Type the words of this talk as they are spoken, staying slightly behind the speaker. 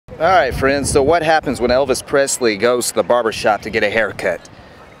Alright friends, so what happens when Elvis Presley goes to the barber shop to get a haircut?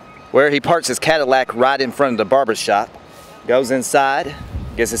 Where he parks his Cadillac right in front of the barber shop, goes inside,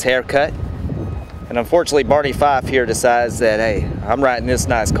 gets his hair cut, and unfortunately Barney Fife here decides that, hey, I'm writing this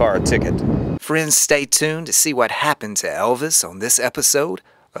nice car a ticket. Friends, stay tuned to see what happened to Elvis on this episode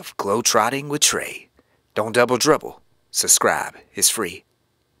of Globetrotting with Trey. Don't double dribble. Subscribe. It's free.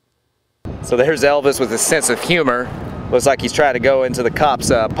 So there's Elvis with his sense of humor. Looks like he's trying to go into the cop's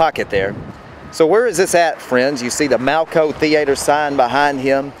pocket there. So where is this at, friends? You see the Malco Theater sign behind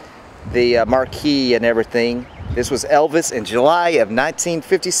him, the marquee and everything. This was Elvis in July of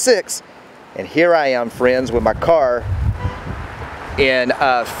 1956. And here I am, friends, with my car in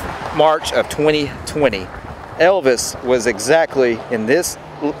March of 2020. Elvis was exactly in this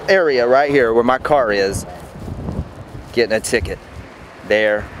area right here where my car is, getting a ticket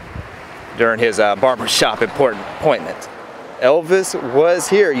there during his barbershop appointment. Elvis was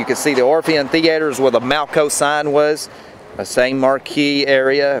here. You can see the Orpheum Theaters where the Malco sign was, the same marquee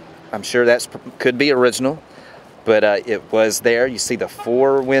area. I'm sure that could be original, but it was there. You see the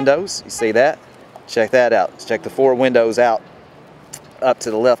 4 windows. You see that? Check that out. Let's check the 4 windows out up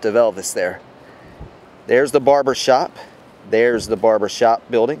to the left of Elvis there. There's the barber shop. There's the barber shop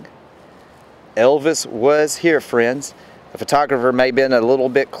building. Elvis was here, friends. The photographer may have been a little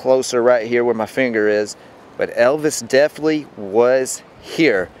bit closer right here where my finger is, but Elvis definitely was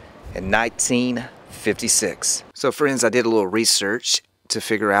here in 1956. So friends, I did a little research to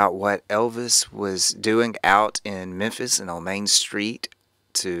figure out what Elvis was doing out in Memphis and on Main Street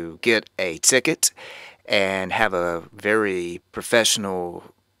to get a ticket and have a very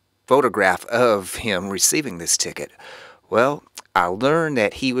professional photograph of him receiving this ticket. Well, I learned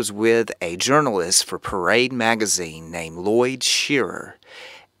that he was with a journalist for Parade magazine named Lloyd Shearer,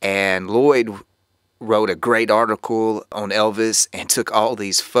 and Lloyd wrote a great article on Elvis and took all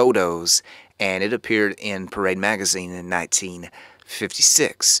these photos, and it appeared in Parade magazine in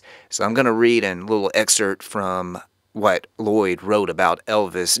 1956. So I'm going to read a little excerpt from what Lloyd wrote about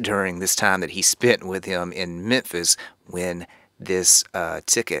Elvis during this time that he spent with him in Memphis when this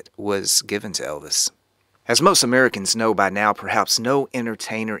ticket was given to Elvis. As most Americans know by now, perhaps no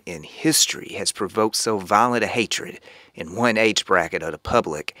entertainer in history has provoked so violent a hatred in one age bracket of the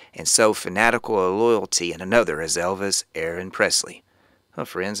public and so fanatical a loyalty in another as Elvis Aaron Presley. Well,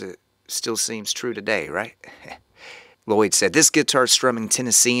 friends, it still seems true today, right? Lloyd said, "This guitar-strumming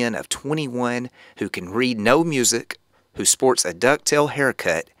Tennessean of 21 who can read no music, who sports a ducktail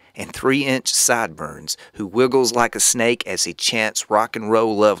haircut and 3-inch sideburns, who wiggles like a snake as he chants rock and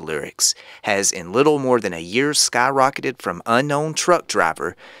roll love lyrics, has in little more than a year skyrocketed from unknown truck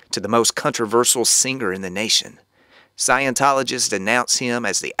driver to the most controversial singer in the nation. Scientologists denounce him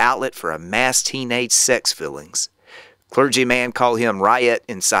as the outlet for a mass teenage sex feelings. Clergymen call him riot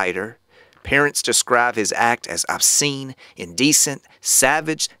inciter. Parents describe his act as obscene, indecent,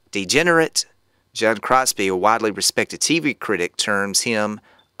 savage, degenerate. Judd Crosby, a widely respected TV critic, terms him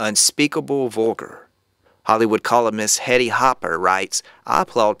unspeakable vulgar. Hollywood columnist Hetty Hopper writes, I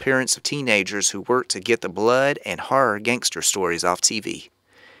applaud parents of teenagers who work to get the blood and horror gangster stories off TV.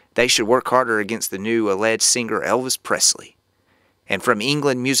 They should work harder against the new alleged singer Elvis Presley." And from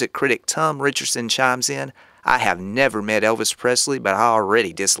England, music critic Tom Richardson chimes in, "I have never met Elvis Presley, but I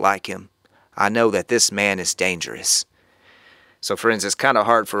already dislike him. I know that this man is dangerous." So friends, it's kind of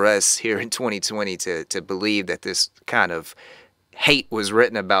hard for us here in 2020 to believe that this kind of hate was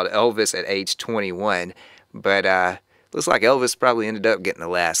written about Elvis at age 21, but looks like Elvis probably ended up getting the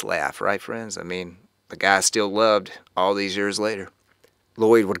last laugh, right, friends? I mean, the guy still loved all these years later.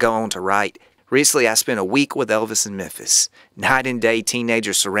 Lloyd would go on to write, "Recently I spent a week with Elvis in Memphis. Night and day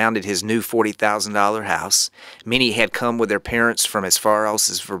teenagers surrounded his new $40,000 house. Many had come with their parents from as far out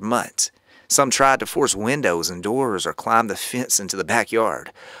as Vermont. Some tried to force windows and doors or climb the fence into the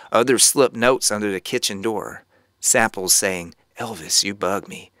backyard. Others slipped notes under the kitchen door. Samples saying, 'Elvis, you bug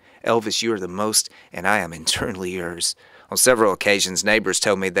me. Elvis, you are the most, and I am eternally yours.' On several occasions, neighbors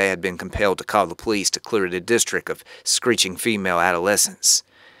told me they had been compelled to call the police to clear the district of screeching female adolescents.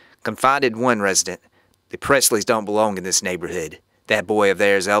 Confided one resident, 'The Presleys don't belong in this neighborhood. That boy of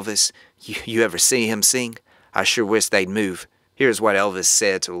theirs, Elvis, you ever see him sing? I sure wish they'd move.' Here's what Elvis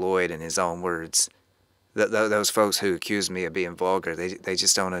said to Lloyd in his own words. Those folks who accuse me of being vulgar, they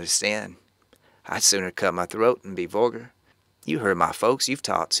just don't understand. I'd sooner cut my throat than be vulgar. You heard my folks, you've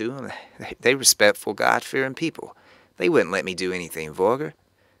talked to them. They respectful, God-fearing people. They wouldn't let me do anything vulgar.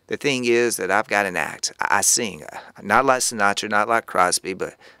 The thing is that I've got an act. I sing, not like Sinatra, not like Crosby,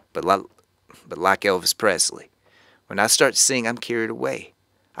 but like Elvis Presley. When I start to sing, I'm carried away.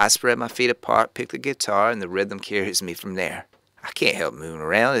 I spread my feet apart, pick the guitar, and the rhythm carries me from there. I can't help moving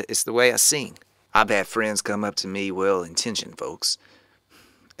around. It's the way I sing. I've had friends come up to me, well-intentioned folks.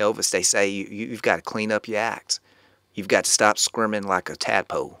 Elvis, they say, you've got to clean up your act. You've got to stop squirming like a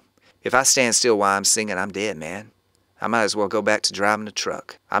tadpole. If I stand still while I'm singing, I'm dead, man. I might as well go back to driving a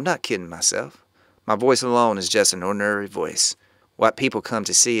truck. I'm not kidding myself. My voice alone is just an ordinary voice. What people come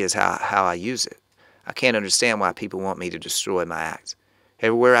to see is how I use it. I can't understand why people want me to destroy my act.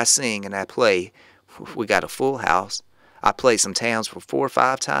 Everywhere I sing and I play, we got a full house. I play some towns for 4 or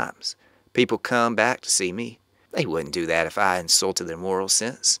 5 times. People come back to see me. They wouldn't do that if I insulted their moral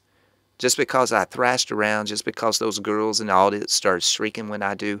sense. Just because I thrashed around, just because those girls in the audience started shrieking when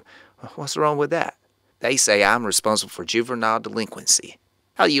I do, what's wrong with that? They say I'm responsible for juvenile delinquency.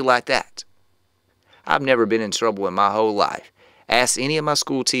 How do you like that? I've never been in trouble in my whole life. Ask any of my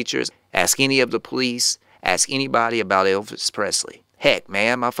school teachers, ask any of the police, ask anybody about Elvis Presley. Heck,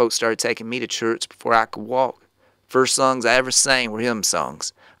 man, my folks started taking me to church before I could walk. First songs I ever sang were hymn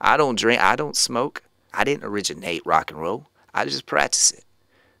songs. I don't drink, I don't smoke. I didn't originate rock and roll. I just practice it.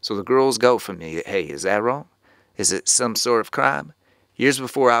 So the girls go for me. Hey, is that wrong? Is it some sort of crime? Years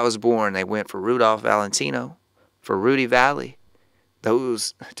before I was born, they went for Rudolph Valentino, for Rudy Valley.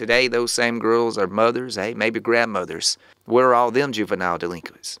 Today, those same girls are mothers, hey, maybe grandmothers. Where are all them juvenile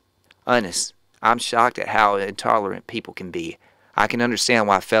delinquents? Honest, I'm shocked at how intolerant people can be. I can understand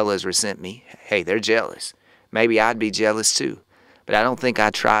why fellas resent me. Hey, they're jealous. Maybe I'd be jealous too. But I don't think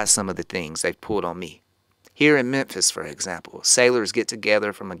I'd try some of the things they've pulled on me. Here in Memphis, for example, sailors get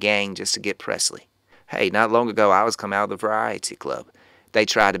together from a gang just to get Presley. Hey, not long ago I was come out of the variety club. They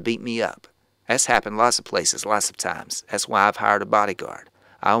tried to beat me up. That's happened lots of places, lots of times. That's why I've hired a bodyguard.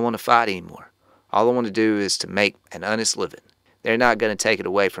 I don't want to fight anymore. All I want to do is to make an honest living. They're not going to take it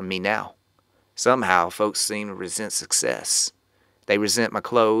away from me now. Somehow, folks seem to resent success. They resent my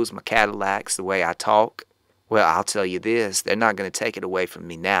clothes, my Cadillacs, the way I talk. Well, I'll tell you this, they're not going to take it away from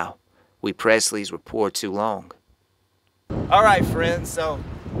me now. We Presleys were poor too long. All right, friends, so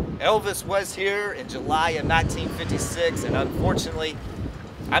Elvis was here in July of 1956, and unfortunately,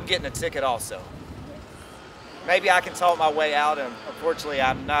 I'm getting a ticket also. Maybe I can talk my way out, and unfortunately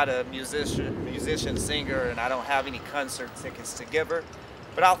I'm not a musician, singer, and I don't have any concert tickets to give her,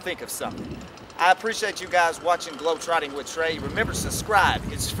 but I'll think of something. I appreciate you guys watching Globetrotting with Trey. Remember, subscribe.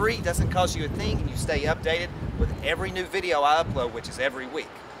 It's free, doesn't cost you a thing, and you stay updated with every new video I upload, which is every week.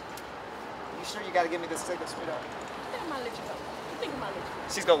 You sure you gotta give me this ticket, sweetheart? I think I might let you go. I think I might let you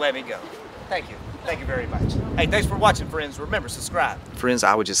go. She's gonna let me go. Thank you. Thank you very much. Hey, thanks for watching, friends. Remember, subscribe. Friends,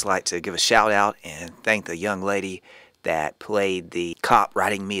 I would just like to give a shout out and thank the young lady that played the cop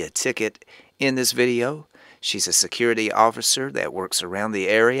writing me a ticket in this video. She's a security officer that works around the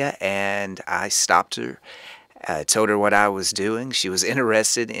area, and I stopped her, told her what I was doing. She was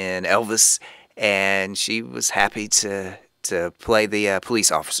interested in Elvis, and she was happy to play the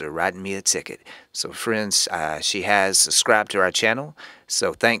police officer writing me a ticket. So friends, she has subscribed to our channel,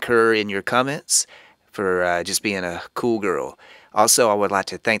 so thank her in your comments for just being a cool girl. Also, I would like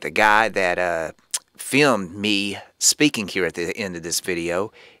to thank the guy that filmed me speaking here at the end of this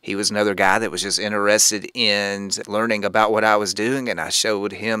video. He was another guy that was just interested in learning about what I was doing, and I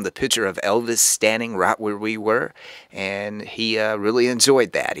showed him the picture of Elvis standing right where we were, and he really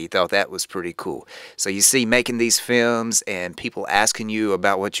enjoyed that. He thought that was pretty cool. So you see, making these films and people asking you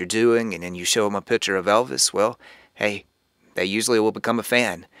about what you're doing, and then you show them a picture of Elvis, well, hey, they usually will become a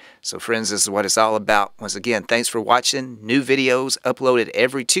fan. So friends, this is what it's all about. Once again, thanks for watching. New videos uploaded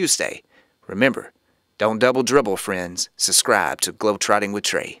every Tuesday. Remember, don't double dribble, friends. Subscribe to Globetrotting with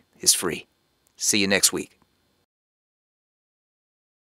Trey. It's free. See you next week.